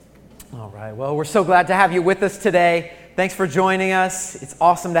All right. Well, we're so glad to have you with us today. Thanks for joining us. It's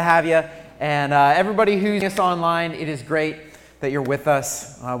awesome to have you. And everybody who's us online, it is great that you're with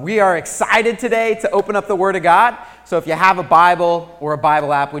us. We are excited today to open up the Word of God. So if you have a Bible or a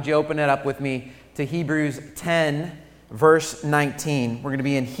Bible app, would you open it up with me to Hebrews 10, verse 19. We're going to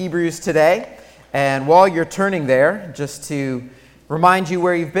be in Hebrews today. And while you're turning there, just to remind you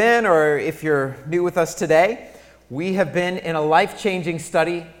where you've been, or if you're new with us today, we have been in a life-changing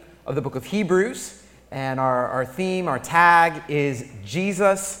study of the book of Hebrews, and our theme, our tag is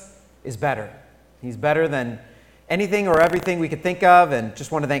Jesus is better. He's better than anything or everything we could think of, and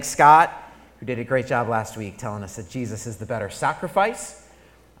just want to thank Scott, who did a great job last week telling us that Jesus is the better sacrifice.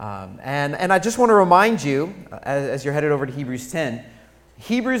 And I just want to remind you, as you're headed over to Hebrews 10,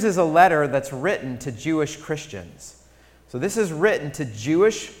 Hebrews is a letter that's written to Jewish Christians. So this is written to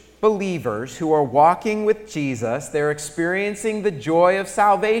Jewish believers who are walking with Jesus. They're experiencing the joy of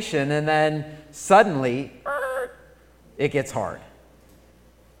salvation, and then suddenly it gets hard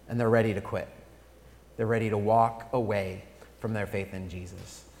and they're ready to quit. They're ready to walk away from their faith in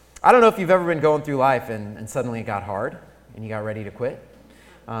Jesus. I don't know if you've ever been going through life and suddenly it got hard and you got ready to quit.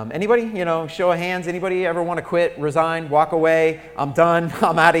 Anybody, show of hands, anybody ever want to quit, resign, walk away? I'm done,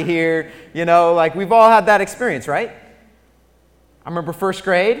 I'm out of here. We've all had that experience, right? I remember first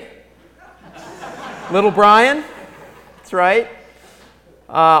grade, little Brian, that's right.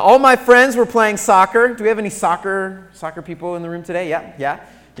 All my friends were playing soccer. Do we have any soccer people in the room today?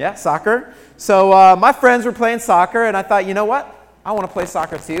 Yeah, soccer. So my friends were playing soccer, and I thought, you know what? I want to play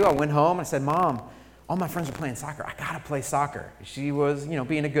soccer too. I went home and I said, Mom, all my friends are playing soccer. I got to play soccer. She was,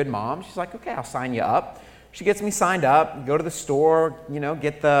 being a good mom. She's like, okay, I'll sign you up. She gets me signed up, go to the store,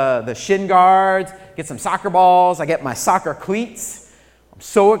 get the shin guards, get some soccer balls. I get my soccer cleats. I'm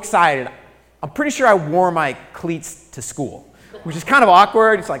so excited. I'm pretty sure I wore my cleats to school, which is kind of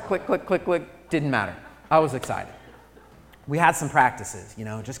awkward. It's like click, click, click, click. Didn't matter. I was excited. We had some practices,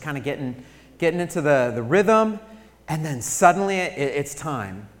 just kind of getting into the rhythm. And then suddenly it's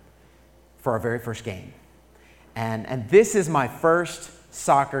time for our very first game. And this is my first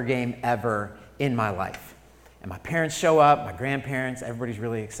soccer game ever in my life. And my parents show up, my grandparents, everybody's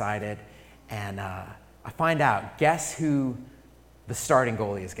really excited. And I find out, guess who the starting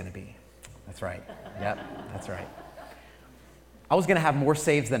goalie is going to be? That's right. Yep, that's right. I was going to have more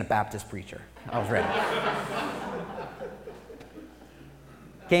saves than a Baptist preacher. I was ready.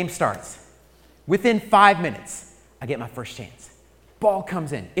 Game starts. Within 5 minutes, I get my first chance. Ball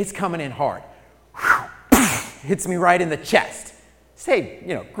comes in. It's coming in hard. Hits me right in the chest.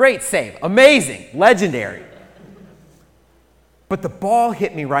 Save, great save. Amazing. Legendary. But the ball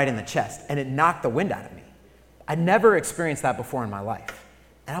hit me right in the chest, and it knocked the wind out of me. I'd never experienced that before in my life.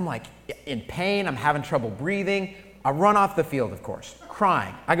 And I'm like in pain. I'm having trouble breathing. I run off the field, of course,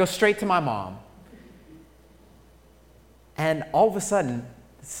 crying. I go straight to my mom. And all of a sudden,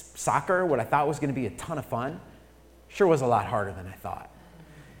 soccer, what I thought was going to be a ton of fun, sure was a lot harder than I thought.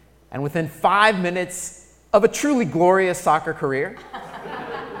 And within 5 minutes of a truly glorious soccer career,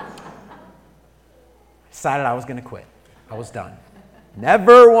 I decided I was going to quit. I was done.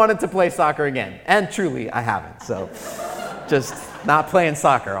 Never wanted to play soccer again. And truly, I haven't. So just not playing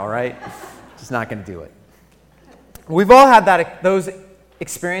soccer, all right? Just not going to do it. We've all had those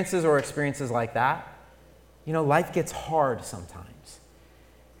experiences or experiences like that. Life gets hard sometimes.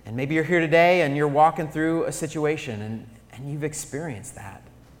 And maybe you're here today and you're walking through a situation and you've experienced that.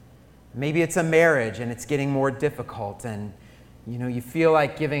 Maybe it's a marriage and it's getting more difficult and you feel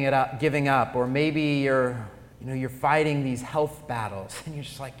like giving up, or maybe you're fighting these health battles and you're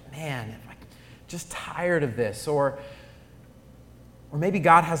just like, man, I'm just tired of this. Or maybe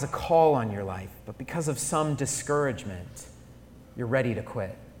God has a call on your life, but because of some discouragement, you're ready to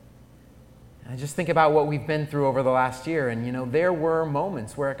quit. And I just think about what we've been through over the last year, and there were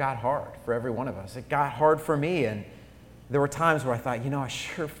moments where it got hard for every one of us. It got hard for me, and there were times where I thought, I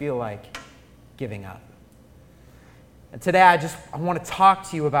sure feel like giving up. And today I want to talk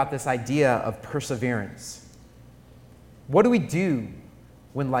to you about this idea of perseverance. What do we do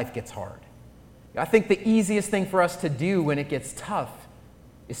when life gets hard? I think the easiest thing for us to do when it gets tough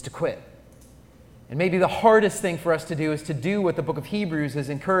is to quit. And maybe the hardest thing for us to do is to do what the book of Hebrews is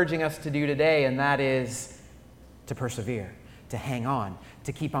encouraging us to do today, and that is to persevere, to hang on,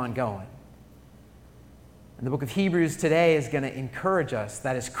 to keep on going. And the book of Hebrews today is going to encourage us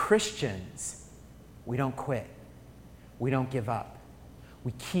that as Christians, we don't quit. We don't give up.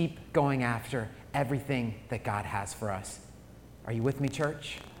 We keep going after everything that God has for us. Are you with me,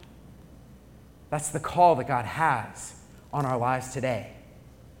 church? That's the call that God has on our lives today.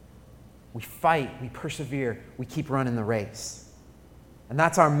 We fight, we persevere, we keep running the race. And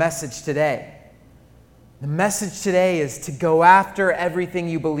that's our message today. The message today is to go after everything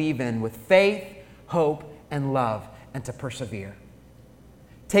you believe in with faith, hope, and love, and to persevere.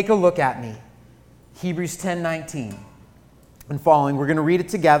 Take a look at me. Hebrews 10:19 and following. We're going to read it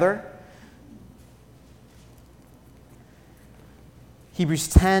together. Hebrews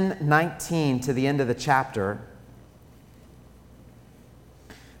 10:19 to the end of the chapter.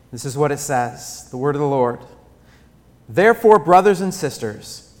 This is what it says, the word of the Lord. Therefore, brothers and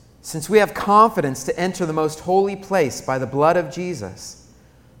sisters, since we have confidence to enter the most holy place by the blood of Jesus,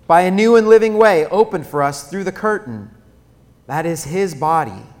 by a new and living way opened for us through the curtain, that is his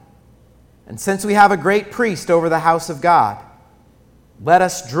body, and since we have a great priest over the house of God, let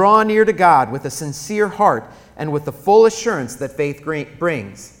us draw near to God with a sincere heart and with the full assurance that faith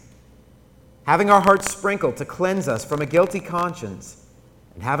brings, having our hearts sprinkled to cleanse us from a guilty conscience,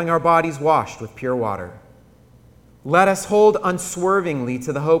 and having our bodies washed with pure water. Let us hold unswervingly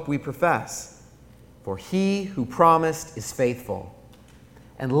to the hope we profess, for he who promised is faithful.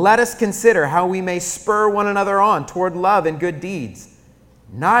 And let us consider how we may spur one another on toward love and good deeds,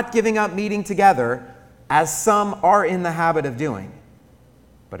 not giving up meeting together, as some are in the habit of doing,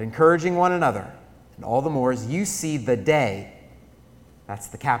 but encouraging one another, and all the more as you see the day, that's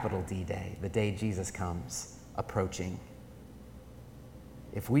the capital D day, the day Jesus comes, approaching.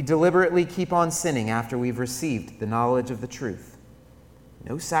 If we deliberately keep on sinning after we've received the knowledge of the truth,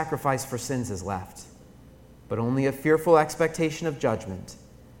 no sacrifice for sins is left, but only a fearful expectation of judgment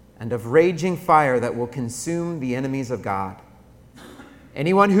and of raging fire that will consume the enemies of God.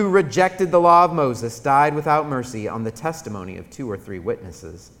 Anyone who rejected the law of Moses died without mercy on the testimony of 2 or 3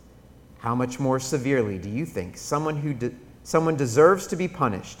 witnesses. How much more severely do you think someone deserves to be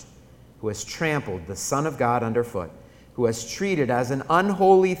punished who has trampled the Son of God underfoot, who has treated as an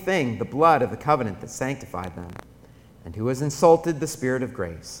unholy thing the blood of the covenant that sanctified them, and who has insulted the Spirit of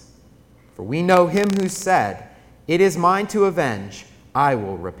grace? For we know him who said, "It is mine to avenge, I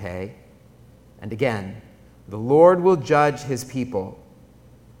will repay." And again, the Lord will judge his people.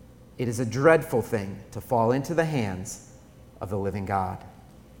 It is a dreadful thing to fall into the hands of the living God.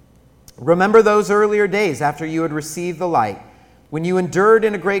 Remember those earlier days after you had received the light, when you endured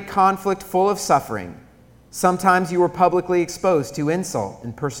in a great conflict full of suffering. Sometimes you were publicly exposed to insult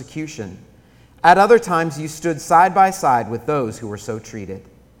and persecution. At other times you stood side by side with those who were so treated.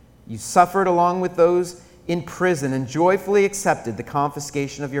 You suffered along with those in prison and joyfully accepted the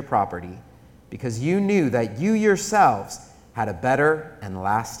confiscation of your property, because you knew that you yourselves had a better and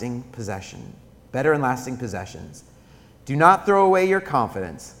lasting possessions. Do not throw away your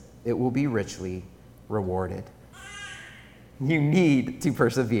confidence. It will be richly rewarded. You need to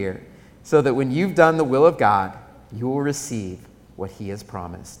persevere, so that when you've done the will of God, you will receive what he has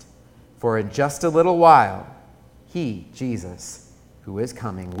promised. For in just a little while, he, Jesus, who is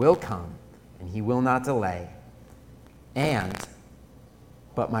coming, will come, and he will not delay.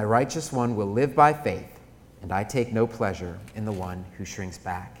 But my righteous one will live by faith, and I take no pleasure in the one who shrinks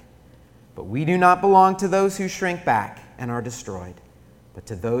back. But we do not belong to those who shrink back and are destroyed, but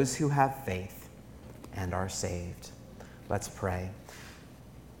to those who have faith and are saved. Let's pray.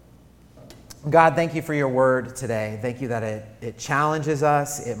 God, thank you for your word today. Thank you that it challenges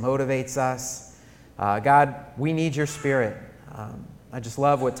us, it motivates us. God, we need your Spirit. I just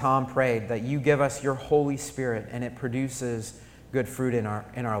love what Tom prayed, that you give us your Holy Spirit and it produces good fruit in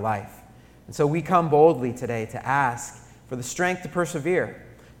our life. And so we come boldly today to ask for the strength to persevere,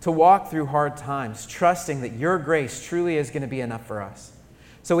 to walk through hard times, trusting that your grace truly is going to be enough for us.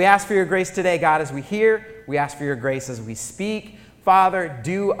 So we ask for your grace today, God, as we hear. We ask for your grace as we speak. Father,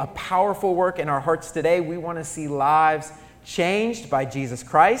 do a powerful work in our hearts today. We want to see lives changed by Jesus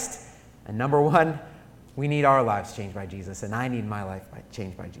Christ. And number one, we need our lives changed by Jesus, and I need my life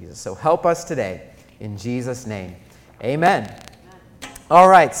changed by Jesus. So help us today in Jesus' name. Amen. All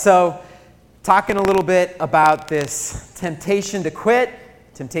right, so talking a little bit about this temptation to quit,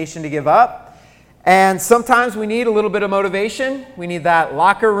 temptation to give up. And sometimes we need a little bit of motivation. We need that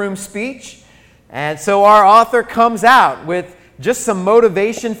locker room speech. And so our author comes out with just some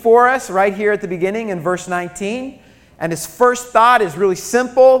motivation for us right here at the beginning in verse 19. And his first thought is really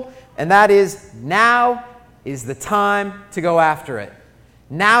simple, and that is, now is the time to go after it.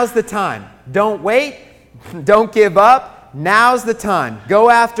 Now's the time. Don't wait. Don't give up. Now's the time. Go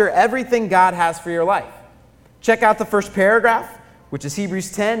after everything God has for your life. Check out the first paragraph, which is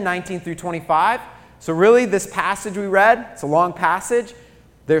Hebrews 10, 19 through 25. So really, this passage we read, it's a long passage.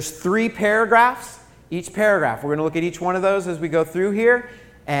 There's 3 paragraphs. Each paragraph, we're going to look at each one of those as we go through here.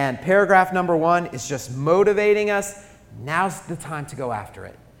 And paragraph number 1 is just motivating us. Now's the time to go after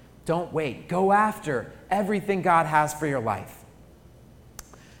it. Don't wait. Go after everything God has for your life.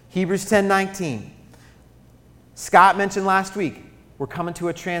 Hebrews 10:19. Scott mentioned last week, we're coming to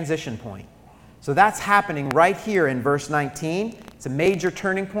a transition point. So that's happening right here in verse 19. It's a major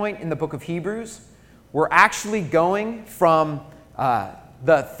turning point in the book of Hebrews. We're actually going from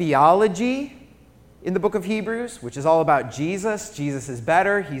the theology in the book of Hebrews, which is all about Jesus. Jesus is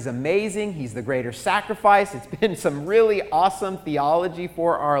better. He's amazing. He's the greater sacrifice. It's been some really awesome theology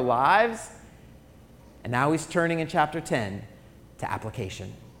for our lives. And now he's turning in chapter 10 to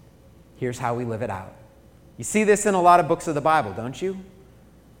application. Here's how we live it out. You see this in a lot of books of the Bible, don't you?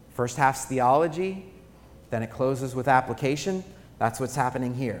 First half's theology, then it closes with application. That's what's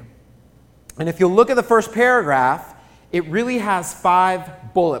happening here. And if you look at the first paragraph, it really has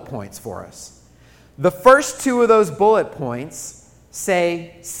 5 bullet points for us. The first 2 of those bullet points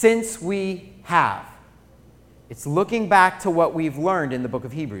say, since we have. It's looking back to what we've learned in the book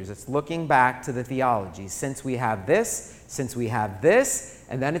of Hebrews. It's looking back to the theology. Since we have this,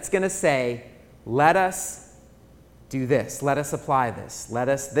 and then it's going to say, let us do this. Let us apply this. Let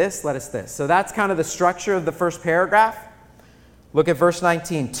us this, let us this. So that's kind of the structure of the first paragraph. Look at verse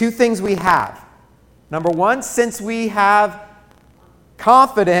 19. 2 things we have. Number 1, since we have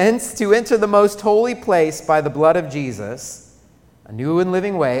confidence to enter the most holy place by the blood of Jesus, a new and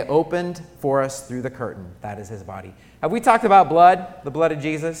living way opened for us through the curtain. That is his body. Have we talked about blood, the blood of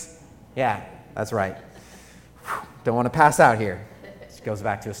Jesus? Yeah, that's right. Don't want to pass out here. It goes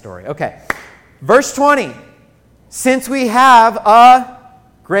back to a story. Okay. Verse 20. Since we have a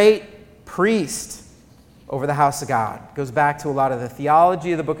great priest over the house of God. It goes back to a lot of the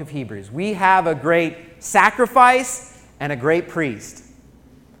theology of the book of Hebrews. We have a great sacrifice and a great priest.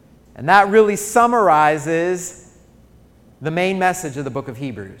 And that really summarizes the main message of the book of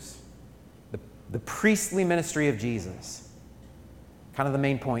Hebrews. The priestly ministry of Jesus. Kind of the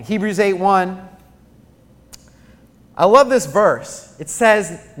main point. Hebrews 8:1. I love this verse. It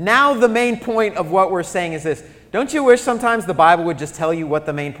says, now the main point of what we're saying is this. Don't you wish sometimes the Bible would just tell you what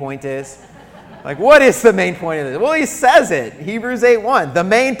the main point is? Like, what is the main point of this? Well, he says it. Hebrews 8:1. The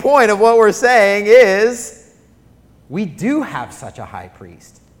main point of what we're saying is we do have such a high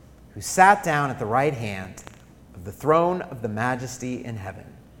priest who sat down at the right hand of the throne of the majesty in heaven.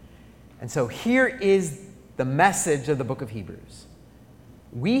 And so here is the message of the book of Hebrews.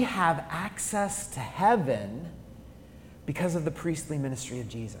 We have access to heaven because of the priestly ministry of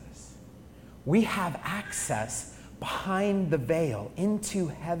Jesus. We have access behind the veil into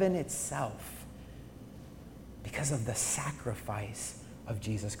heaven itself because of the sacrifice of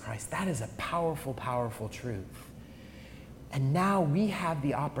Jesus Christ. That is a powerful, powerful truth. And now we have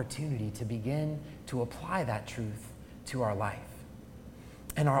the opportunity to begin to apply that truth to our life.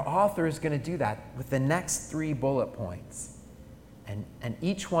 And our author is going to do that with the next 3 bullet points. And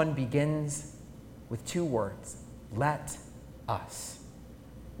each one begins with 2 words. Let us.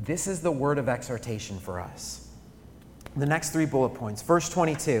 This is the word of exhortation for us. The next 3 bullet points. Verse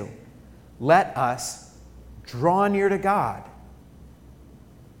 22. Let us draw near to God.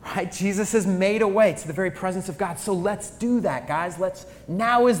 Right? Jesus has made a way to the very presence of God. So let's do that, guys.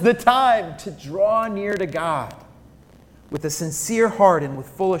 Now is the time to draw near to God with a sincere heart and with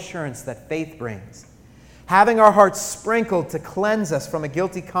full assurance that faith brings. Having our hearts sprinkled to cleanse us from a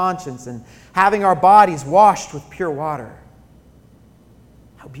guilty conscience and having our bodies washed with pure water.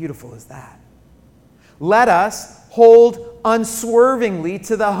 How beautiful is that? Let us hold unswervingly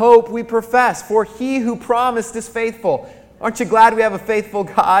to the hope we profess, for he who promised is faithful. Aren't you glad we have a faithful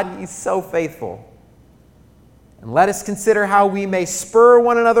God? He's so faithful. And let us consider how we may spur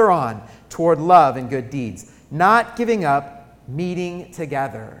one another on toward love and good deeds, not giving up meeting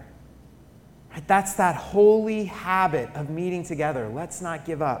together. Right? That's that holy habit of meeting together. Let's not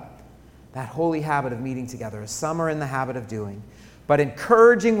give up that holy habit of meeting together, as some are in the habit of doing, but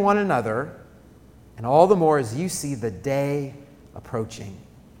encouraging one another, and all the more as you see the day approaching.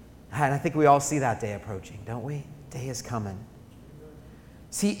 And I think we all see that day approaching, don't we? Day is coming.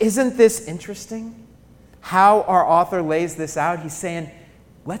 See, isn't this interesting? How our author lays this out. He's saying,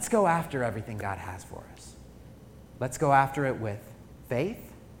 let's go after everything God has for us. Let's go after it with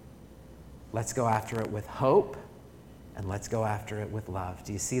faith. Let's go after it with hope. And let's go after it with love.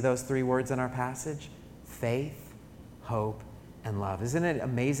 Do you see those 3 words in our passage? Faith, hope, and love. Isn't it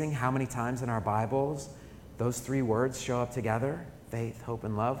amazing how many times in our Bibles those 3 words show up together? Faith, hope,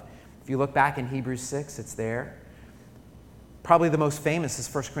 and love. If you look back in Hebrews 6, it's there. Probably the most famous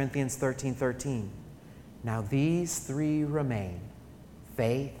is 1 Corinthians 13:13. Now these 3 remain,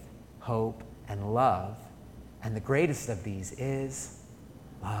 faith, hope, and love. And the greatest of these is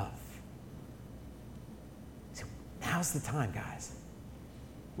love. So now's the time, guys.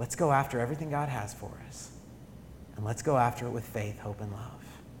 Let's go after everything God has for us. And let's go after it with faith, hope, and love.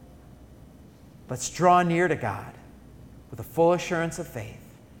 Let's draw near to God with a full assurance of faith,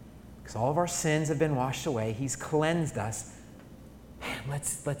 because all of our sins have been washed away. He's cleansed us. Man,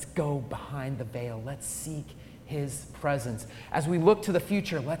 let's go behind the veil. Let's seek his presence. As we look to the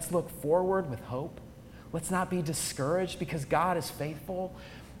future, let's look forward with hope. Let's not be discouraged, because God is faithful.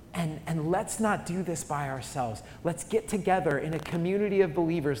 And let's not do this by ourselves. Let's get together in a community of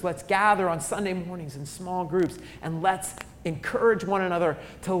believers. Let's gather on Sunday mornings in small groups, and let's encourage one another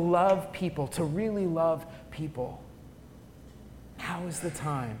to love people, to really love people. Now is the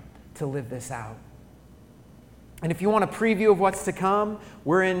time to live this out. And if you want a preview of what's to come,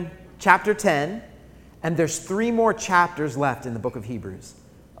 we're in chapter 10, and there's 3 more chapters left in the book of Hebrews,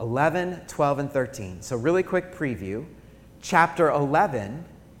 11, 12, and 13. So really quick preview. Chapter 11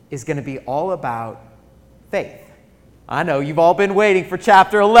 is going to be all about faith. I know you've all been waiting for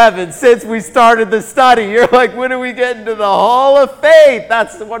chapter 11 since we started the study. You're like, when are we getting to the Hall of Faith?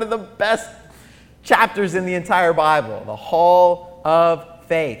 That's one of the best chapters in the entire Bible, the Hall of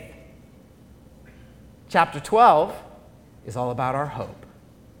Faith. Chapter 12 is all about our hope.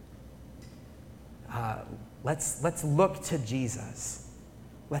 Let's look to Jesus.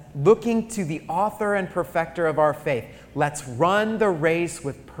 Looking to the author and perfecter of our faith. Let's run the race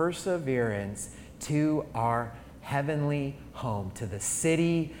with perseverance to our heavenly home, to the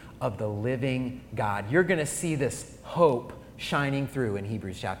city of the living God. You're going to see this hope shining through in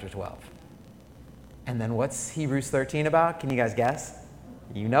Hebrews chapter 12. And then what's Hebrews 13 about? Can you guys guess?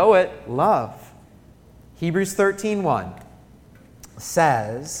 You know it. Love. Hebrews 13:1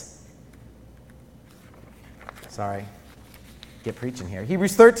 says, get preaching here.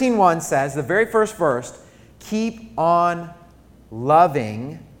 Hebrews 13:1 says, the very first verse, keep on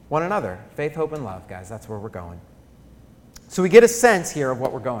loving one another. Faith, hope, and love, guys. That's where we're going. So we get a sense here of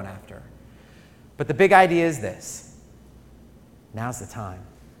what we're going after. But the big idea is this. Now's the time.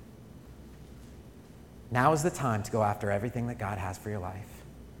 Now is the time to go after everything that God has for your life.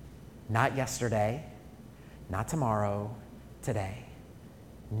 Not yesterday, not tomorrow, today.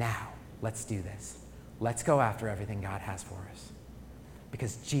 Now, let's do this. Let's go after everything God has for us.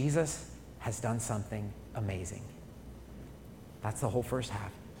 Because Jesus has done something amazing. That's the whole first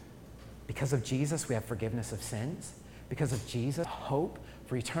half. Because of Jesus, we have forgiveness of sins. Because of Jesus, hope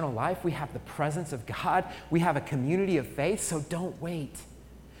for eternal life. We have the presence of God. We have a community of faith, so don't wait.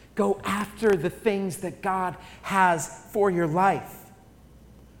 Go after the things that God has for your life.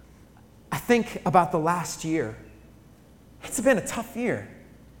 I think about the last year. It's been a tough year.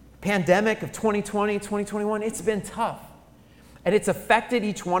 Pandemic of 2020, 2021, it's been tough. And it's affected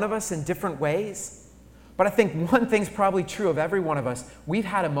each one of us in different ways. But I think one thing's probably true of every one of us. We've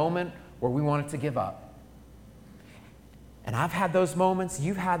had a moment where we wanted to give up. And I've had those moments.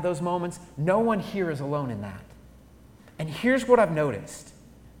 You've had those moments. No one here is alone in that. And here's what I've noticed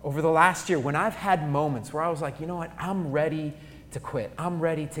over the last year when I've had moments where I was like, you know what? I'm ready to quit. I'm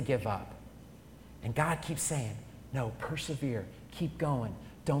ready to give up. And God keeps saying, no, persevere. Keep going.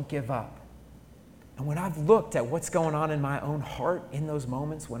 Don't give up. And when I've looked at what's going on in my own heart in those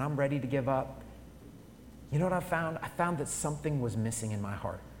moments when I'm ready to give up, you know what I found? I found that something was missing in my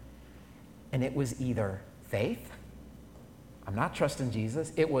heart. And it was either faith. I'm not trusting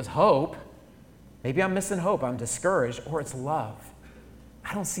Jesus. It was hope. Maybe I'm missing hope. I'm discouraged. Or it's love.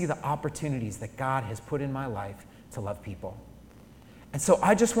 I don't see the opportunities that God has put in my life to love people. And so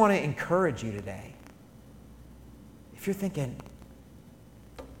I just want to encourage you today. If you're thinking,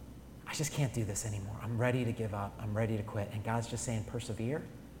 I just can't do this anymore. I'm ready to give up. I'm ready to quit. And God's just saying, persevere.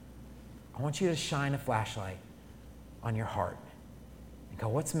 I want you to shine a flashlight on your heart and go,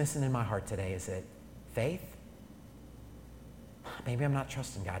 what's missing in my heart today? Is it faith? Maybe I'm not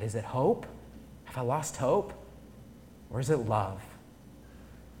trusting God. Is it hope? Have I lost hope? Or is it love?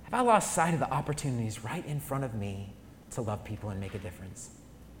 Have I lost sight of the opportunities right in front of me to love people and make a difference?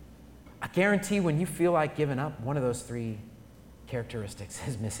 I guarantee when you feel like giving up, one of those 3 characteristics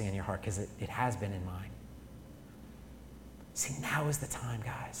is missing in your heart, because it has been in mine. See, now is the time,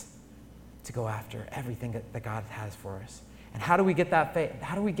 guys, to go after everything that God has for us. And how do we get that faith?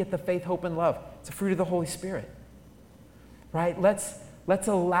 How do we get the faith, hope, and love? It's a fruit of the Holy Spirit, right? Let's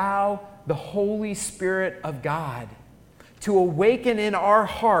allow the Holy Spirit of God to awaken in our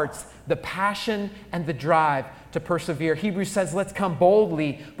hearts the passion and the drive to persevere. Hebrews says, let's come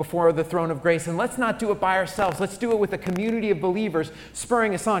boldly before the throne of grace. And let's not do it by ourselves. Let's do it with a community of believers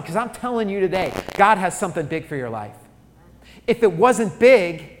spurring us on. Because I'm telling you today, God has something big for your life. If it wasn't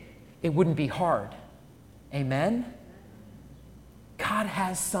big, it wouldn't be hard. Amen? God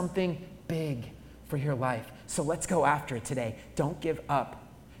has something big for your life. So let's go after it today. Don't give up.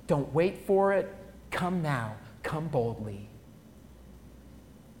 Don't wait for it. Come now. Come boldly.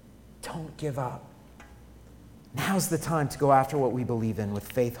 Don't give up. Now's the time to go after what we believe in with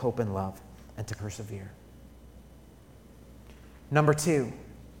faith, hope, and love, and to persevere. Number two,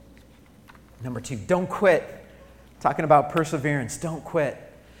 don't quit. Talking about perseverance, don't quit.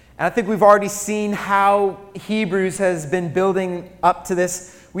 And I think we've already seen how Hebrews has been building up to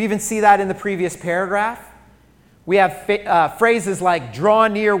this. We even see that in the previous paragraph. We have phrases like draw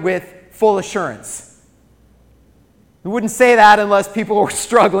near with full assurance. We wouldn't say that unless people were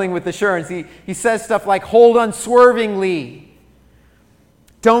struggling with assurance. He says stuff like hold unswervingly.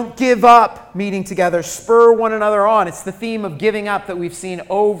 Don't give up meeting together. Spur one another on. It's the theme of giving up that we've seen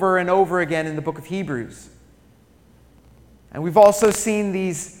over and over again in the book of Hebrews. And we've also seen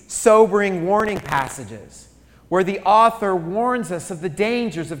these sobering warning passages where the author warns us of the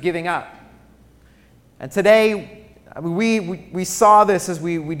dangers of giving up. And today, we saw this as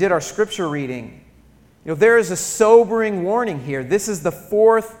we did our scripture reading. There is a sobering warning here. This is the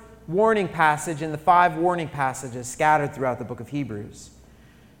fourth warning passage in the 5 warning passages scattered throughout the book of Hebrews.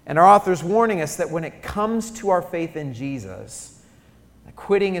 And our author's warning us that when it comes to our faith in Jesus,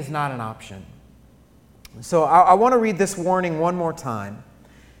 quitting is not an option. So I want to read this warning one more time.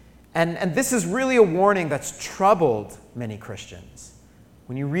 And this is really a warning that's troubled many Christians.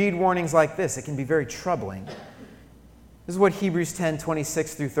 When you read warnings like this, it can be very troubling. This is what Hebrews 10,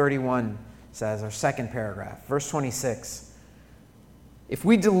 26 through 31 says, our second paragraph. Verse 26. If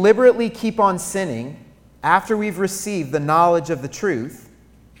we deliberately keep on sinning after we've received the knowledge of the truth,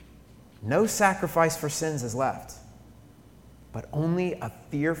 no sacrifice for sins is left, but only a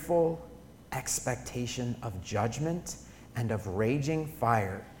fearful expectation of judgment and of raging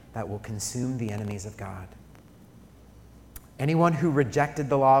fire that will consume the enemies of God. Anyone who rejected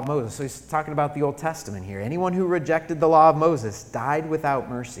the law of Moses, so he's talking about the Old Testament here. Anyone who rejected the law of Moses died without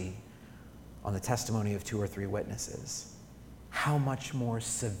mercy on the testimony of 2 or 3 witnesses. How much more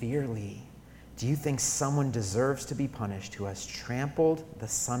severely do you think someone deserves to be punished who has trampled the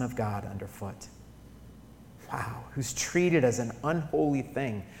Son of God underfoot? Wow, who's treated as an unholy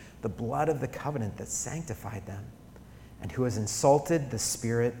thing the blood of the covenant that sanctified them, and who has insulted the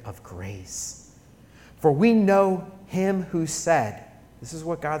Spirit of grace. For we know him who said, this is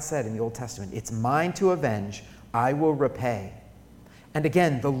what God said in the Old Testament, it's mine to avenge, I will repay. And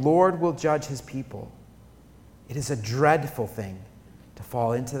again, the Lord will judge his people. It is a dreadful thing to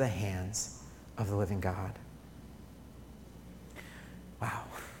fall into the hands of the living God. Wow.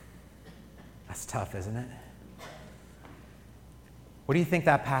 That's tough, isn't it? What do you think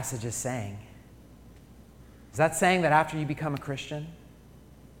that passage is saying? Is that saying that after you become a Christian,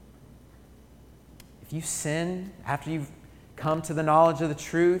 if you sin after you've come to the knowledge of the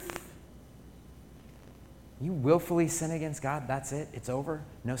truth, you willfully sin against God, that's it, it's over,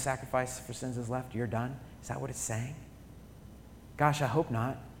 no sacrifice for sins is left, you're done? Is that what it's saying? Gosh, I hope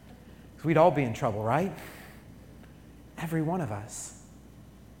not. Because we'd all be in trouble, right? Every one of us.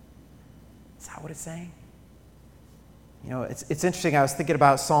 Is that what it's saying? It's interesting. I was thinking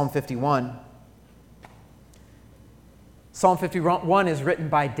about Psalm 51. Psalm 51 is written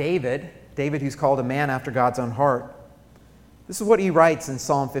by David, who's called a man after God's own heart. This is what he writes in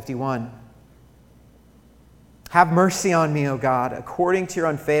Psalm 51. Have mercy on me, O God, according to your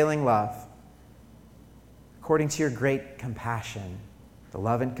unfailing love, according to your great compassion, the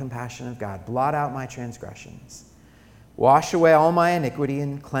love and compassion of God. Blot out my transgressions. Wash away all my iniquity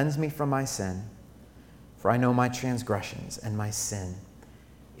and cleanse me from my sin. For I know my transgressions and my sin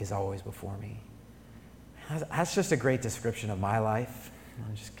is always before me. That's just a great description of my life,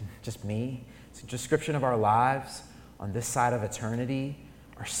 just me. It's a description of our lives on this side of eternity.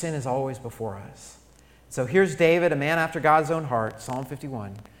 Our sin is always before us. So here's David, a man after God's own heart, Psalm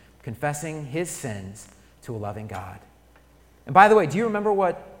 51, confessing his sins to a loving God. And by the way, do you remember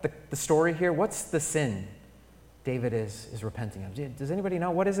what the story here? What's the sin David is repenting of? Does anybody know?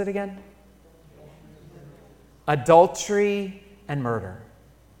 What is it again? Adultery and murder.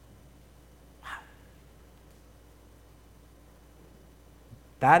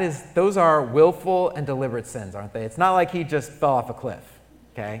 Wow. Those are willful and deliberate sins, aren't they? It's not like he just fell off a cliff,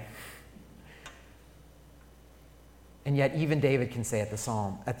 okay? And yet even David can say at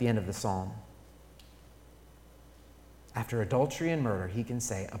the end of the psalm, after adultery and murder, he can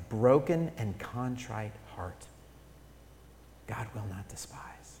say, a broken and contrite heart God will not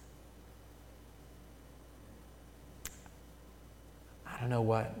despise. I don't know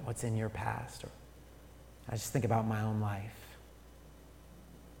what's in your past. I just think about my own life.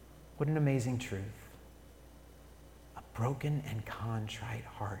 What an amazing truth. A broken and contrite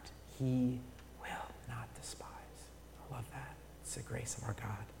heart he will not despise. I love that. It's the grace of our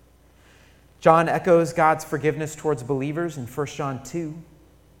God. John echoes God's forgiveness towards believers in 1 John 2.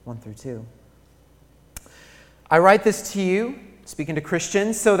 1 through 2. I write this to you, speaking to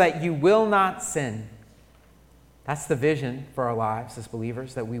Christians, so that you will not sin. That's the vision for our lives as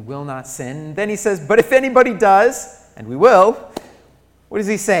believers, that we will not sin. And then he says, but if anybody does, and we will, what does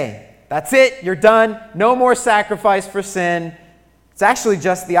he say? That's it, you're done, no more sacrifice for sin. It's actually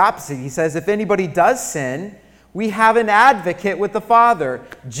just the opposite. He says, if anybody does sin, we have an advocate with the Father,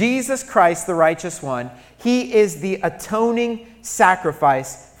 Jesus Christ, the righteous one. He is the atoning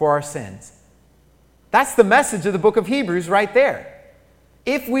sacrifice for our sins. That's the message of the book of Hebrews right there.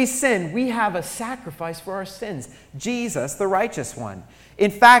 If we sin, we have a sacrifice for our sins, Jesus, the righteous one.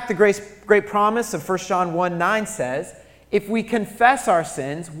 In fact, the great promise of 1 John 1:9 says, if we confess our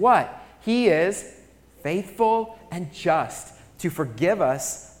sins, what? He is faithful and just to forgive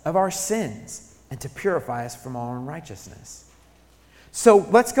us of our sins and to purify us from all unrighteousness. So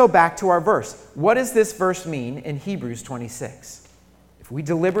let's go back to our verse. What does this verse mean in Hebrews 26? If we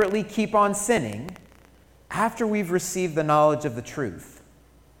deliberately keep on sinning after we've received the knowledge of the truth,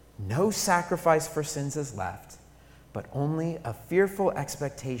 no sacrifice for sins is left, but only a fearful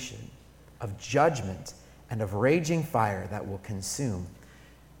expectation of judgment and of raging fire that will consume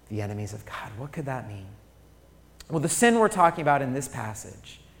the enemies of God. What could that mean? Well, the sin we're talking about in this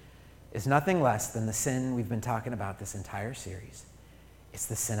passage is nothing less than the sin we've been talking about this entire series. It's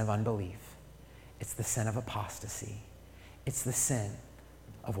the sin of unbelief. It's the sin of apostasy. It's the sin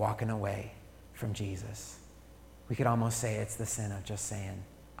of walking away from Jesus. We could almost say it's the sin of just saying,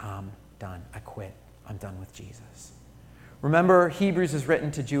 I'm done. I quit. I'm done with Jesus. Remember, Hebrews is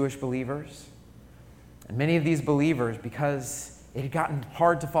written to Jewish believers. And many of these believers, because it had gotten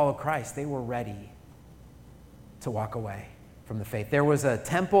hard to follow Christ, they were ready to walk away from the faith. There was a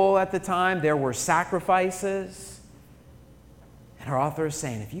temple at the time. There were sacrifices. And our author is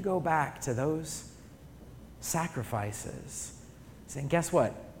saying, if you go back to those sacrifices, saying, guess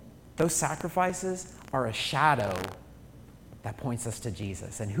what? Those sacrifices are a shadow that points us to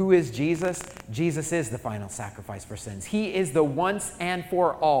Jesus. And who is Jesus? Jesus is the final sacrifice for sins. He is the once and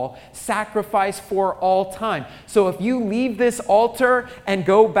for all sacrifice for all time. So if you leave this altar and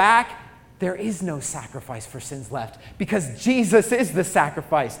go back, there is no sacrifice for sins left because Jesus is the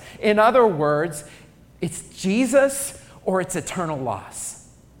sacrifice. In other words, it's Jesus or it's eternal loss.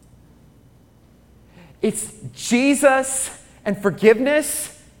 It's Jesus and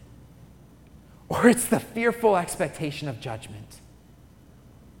forgiveness, or it's the fearful expectation of judgment.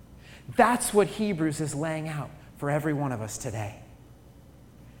 That's what Hebrews is laying out for every one of us today.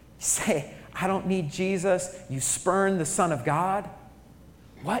 You say, I don't need Jesus. You spurn the Son of God.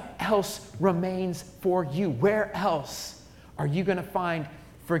 What else remains for you? Where else are you going to find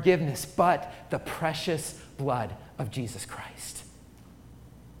forgiveness but the precious blood of Jesus Christ?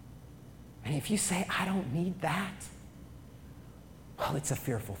 And if you say, I don't need that, well, it's a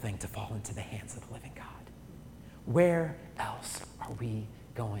fearful thing to fall into the hands of the living God. Where else are we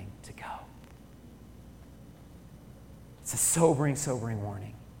going to go? It's a sobering, sobering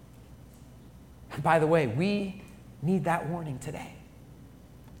warning. And by the way, we need that warning today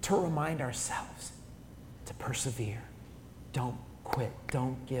to remind ourselves to persevere. Don't quit.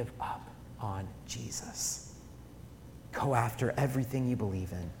 Don't give up on Jesus. Go after everything you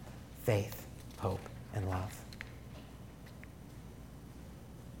believe in: faith, hope, and love.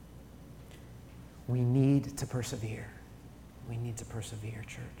 We need to persevere. We need to persevere,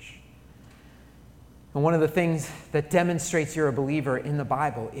 church. And one of the things that demonstrates you're a believer in the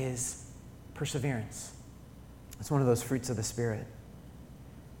Bible is perseverance. It's one of those fruits of the Spirit.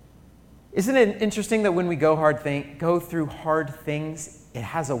 Isn't it interesting that when we go through hard things, it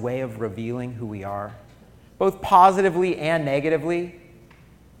has a way of revealing who we are, both positively and negatively?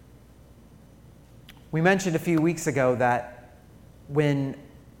 We mentioned a few weeks ago that when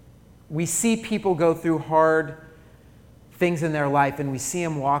we see people go through hard things in their life and we see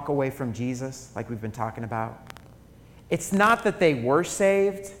them walk away from Jesus, like we've been talking about, it's not that they were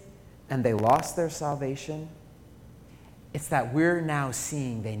saved and they lost their salvation. It's that we're now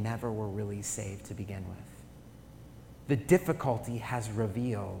seeing they never were really saved to begin with. The difficulty has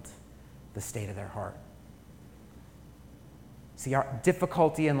revealed the state of their heart. See, our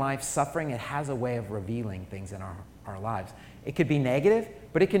difficulty in life, suffering, it has a way of revealing things in our lives. It could be negative,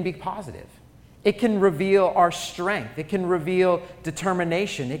 but it can be positive. It can reveal our strength. It can reveal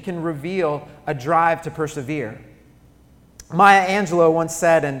determination. It can reveal a drive to persevere. Maya Angelou once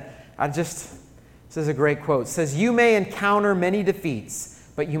said, and this is a great quote, says, "You may encounter many defeats,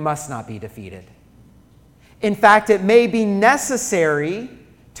 but you must not be defeated. In fact, it may be necessary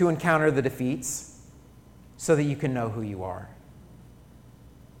to encounter the defeats so that you can know who you are."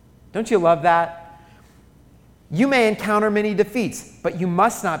 Don't you love that? You may encounter many defeats, but you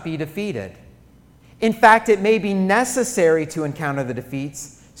must not be defeated. In fact, it may be necessary to encounter the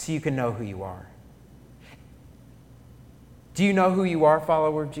defeats so you can know who you are. Do you know who you are,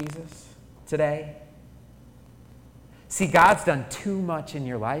 follower of Jesus, today? See, God's done too much in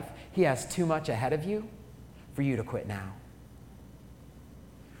your life. He has too much ahead of you for you to quit now.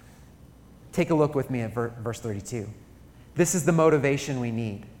 Take a look with me at verse 32. This is the motivation we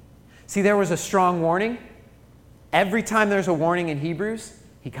need. See, there was a strong warning. Every time there's a warning in Hebrews,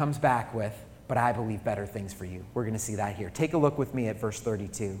 he comes back with, but I believe better things for you. We're going to see that here. Take a look with me at verse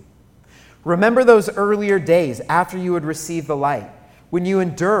 32. Remember those earlier days after you had received the light, when you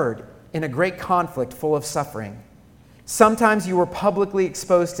endured in a great conflict full of suffering. Sometimes you were publicly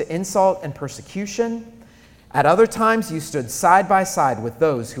exposed to insult and persecution. At other times you stood side by side with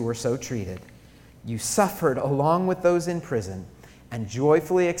those who were so treated. You suffered along with those in prison and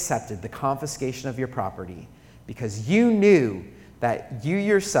joyfully accepted the confiscation of your property because you knew that you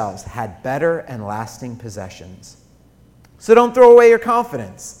yourselves had better and lasting possessions. So don't throw away your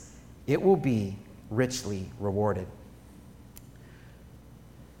confidence. It will be richly rewarded.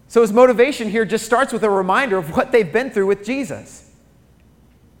 So his motivation here just starts with a reminder of what they've been through with Jesus.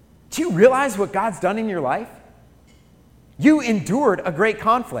 Do you realize what God's done in your life? You endured a great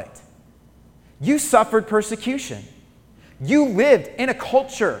conflict. You suffered persecution. You lived in a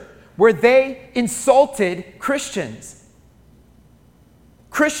culture where they insulted Christians.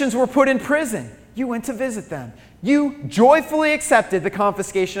 Christians were put in prison. You went to visit them. You joyfully accepted the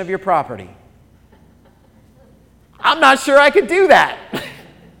confiscation of your property. I'm not sure I could do that.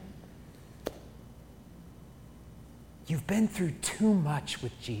 You've been through too much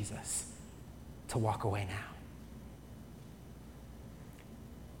with Jesus to walk away now.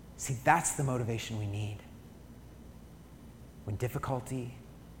 See, that's the motivation we need. When difficulty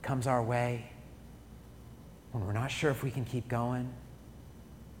comes our way, when we're not sure if we can keep going,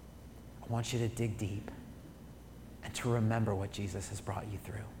 I want you to dig deep and to remember what Jesus has brought you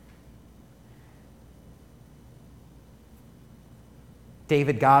through.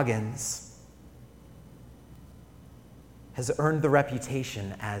 David Goggins has earned the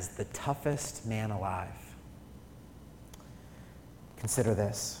reputation as the toughest man alive. Consider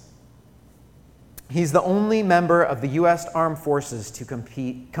this. He's the only member of the U.S. Armed Forces to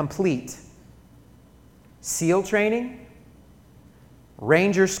complete SEAL training,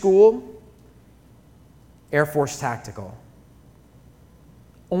 Ranger School, Air Force Tactical.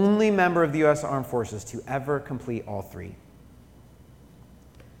 Only member of the U.S. Armed Forces to ever complete all three.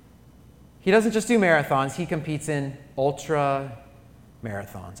 He doesn't just do marathons, he competes in ultra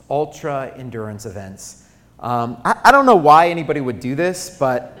marathons, ultra endurance events. I don't know why anybody would do this,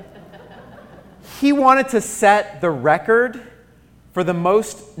 but he wanted to set the record for the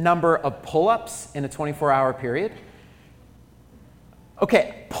most number of pull-ups in a 24-hour period.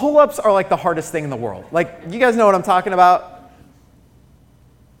 Okay, pull-ups are like the hardest thing in the world. Like, you guys know what I'm talking about?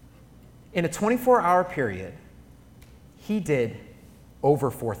 In a 24-hour period, he did over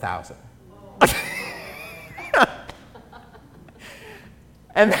 4,000.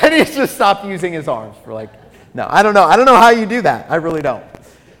 And then he just stopped using his arms for no, I don't know. I don't know how you do that. I really don't.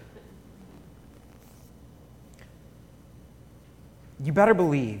 You better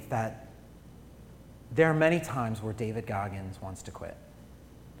believe that there are many times where David Goggins wants to quit.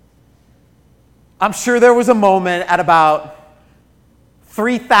 I'm sure there was a moment at about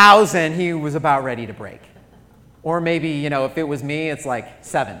 3,000 he was about ready to break. Or maybe, if it was me, it's like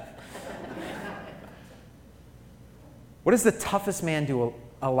 7. What does the toughest man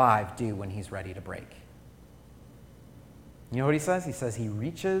alive do when he's ready to break? You know what he says? He says he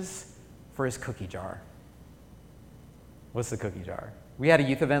reaches for his cookie jar. What's the cookie jar? We had a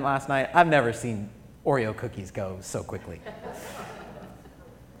youth event last night. I've never seen Oreo cookies go so quickly.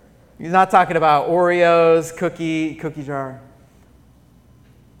 He's not talking about Oreos, cookie jar.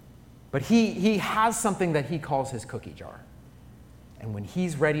 But he has something that he calls his cookie jar. And when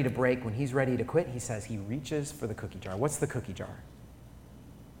he's ready to break, when he's ready to quit, he says he reaches for the cookie jar. What's the cookie jar?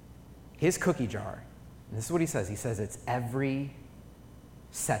 His cookie jar, and this is what he says. He says it's every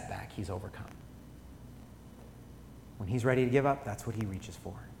setback he's overcome. When he's ready to give up, that's what he reaches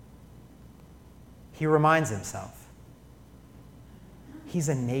for. He reminds himself he's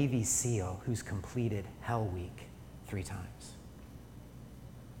a Navy SEAL who's completed Hell Week 3 times.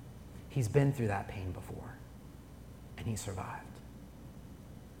 He's been through that pain before, and he survived.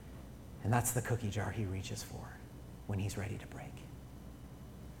 And that's the cookie jar he reaches for when he's ready to break.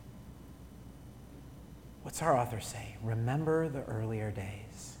 What's our author say? Remember the earlier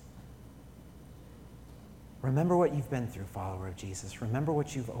days. Remember what you've been through, follower of Jesus. Remember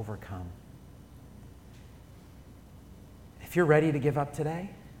what you've overcome. If you're ready to give up today,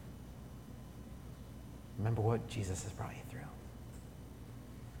 remember what Jesus has brought you through.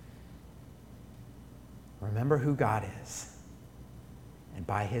 Remember who God is, and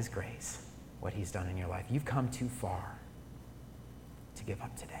by his grace, what he's done in your life. You've come too far to give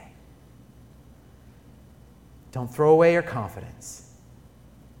up today. Don't throw away your confidence.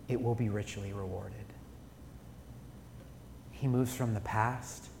 It will be richly rewarded. He moves from the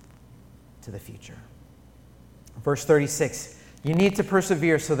past to the future. Verse 36, you need to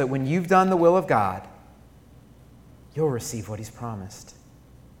persevere so that when you've done the will of God, you'll receive what he's promised.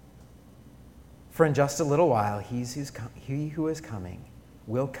 For in just a little while, he who is coming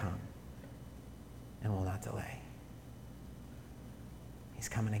will come and will not delay. He's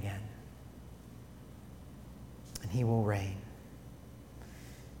coming again. And he will reign.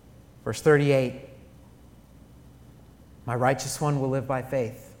 Verse 38, my righteous one will live by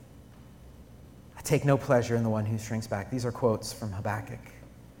faith. I take no pleasure in the one who shrinks back. These are quotes from Habakkuk.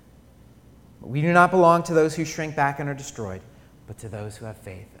 But we do not belong to those who shrink back and are destroyed, but to those who have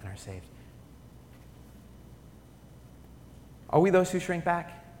faith and are saved. Are we those who shrink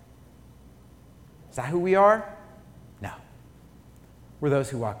back? Is that who we are? No. We're those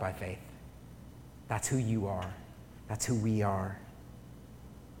who walk by faith. That's who you are. That's who we are.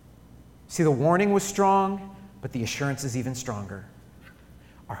 See, the warning was strong, but the assurance is even stronger.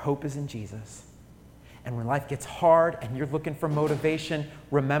 Our hope is in Jesus. And when life gets hard and you're looking for motivation,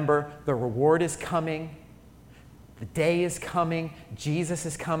 remember the reward is coming. The day is coming. Jesus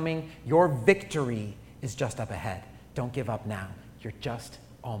is coming. Your victory is just up ahead. Don't give up now. You're just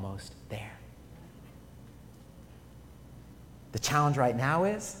almost there. The challenge right now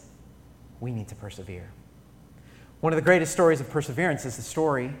is we need to persevere. One of the greatest stories of perseverance is the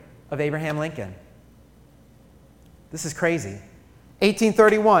story of Abraham Lincoln. This is crazy.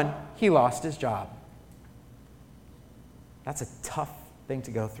 1831, he lost his job. That's a tough thing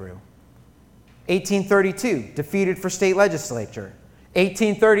to go through. 1832, defeated for state legislature.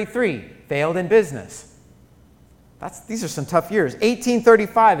 1833, failed in business. These are some tough years.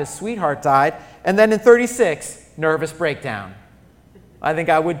 1835, his sweetheart died. And then in 36, nervous breakdown. I think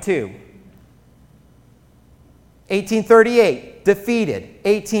I would too. 1838, defeated.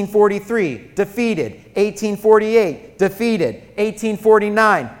 1843, defeated. 1848, defeated.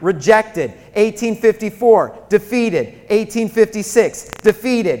 1849, rejected. 1854, defeated. 1856,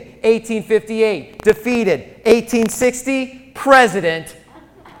 defeated. 1858, defeated. 1860, President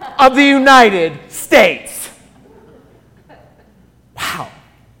of the United States. Wow.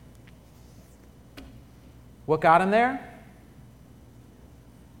 What got him there?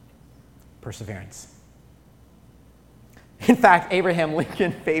 Perseverance. In fact, Abraham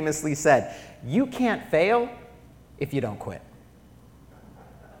Lincoln famously said, you can't fail if you don't quit.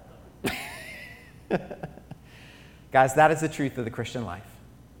 Guys, that is the truth of the Christian life.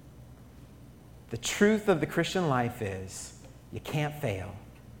 The truth of the Christian life is you can't fail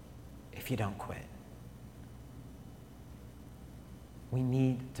if you don't quit. We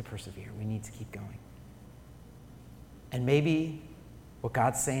need to persevere. We need to keep going. And maybe what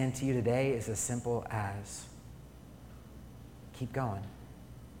God's saying to you today is as simple as keep going.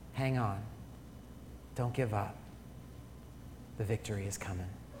 Hang on. Don't give up. The victory is coming.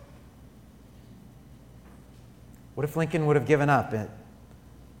 What if Lincoln would have given up at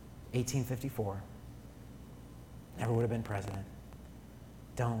 1854? Never would have been president.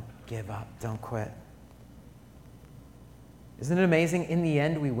 Don't give up. Don't quit. Isn't it amazing? In the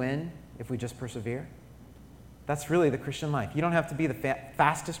end, we win if we just persevere. That's really the Christian life. You don't have to be the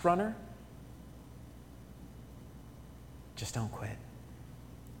fastest runner. Just don't quit.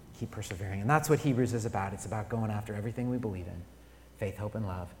 Keep persevering. And that's what Hebrews is about. It's about going after everything we believe in. Faith, hope, and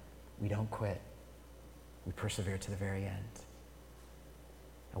love. We don't quit. We persevere to the very end.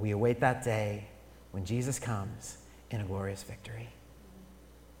 And we await that day when Jesus comes in a glorious victory.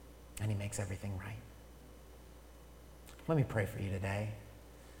 And he makes everything right. Let me pray for you today.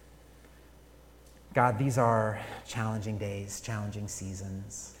 God, these are challenging days, challenging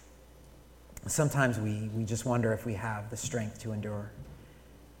seasons. Sometimes we just wonder if we have the strength to endure.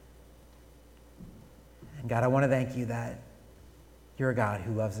 And God, I want to thank you that you're a God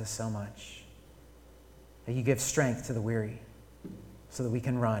who loves us so much, that you give strength to the weary so that we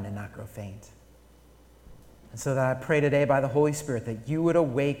can run and not grow faint. And so that I pray today by the Holy Spirit that you would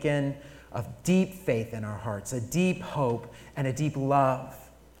awaken a deep faith in our hearts, a deep hope, and a deep love.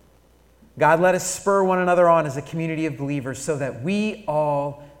 God, let us spur one another on as a community of believers so that we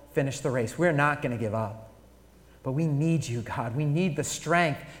all finish the race. We're not going to give up. But we need you, God. We need the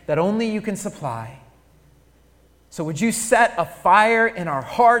strength that only you can supply So would you set a fire in our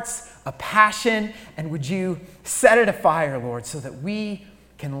hearts, a passion, and would you set it afire, Lord, so that we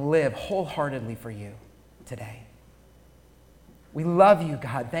can live wholeheartedly for you today. We love you,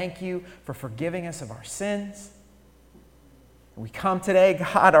 God. Thank you for forgiving us of our sins. We come today,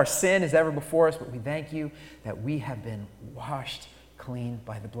 God, our sin is ever before us, but we thank you that we have been washed clean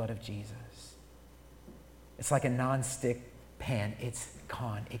by the blood of Jesus. It's like a non-stick pan. It's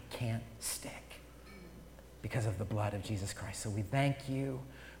gone. It can't stick because of the blood of Jesus Christ. So we thank you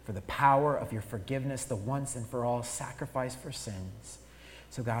for the power of your forgiveness, the once and for all sacrifice for sins.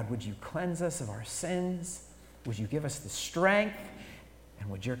 So God, would you cleanse us of our sins? Would you give us the strength? And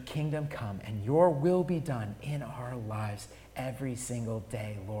would your kingdom come and your will be done in our lives every single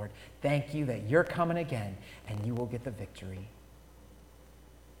day, Lord. Thank you that you're coming again and you will get the victory.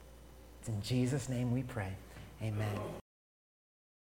 It's in Jesus' name we pray. Amen.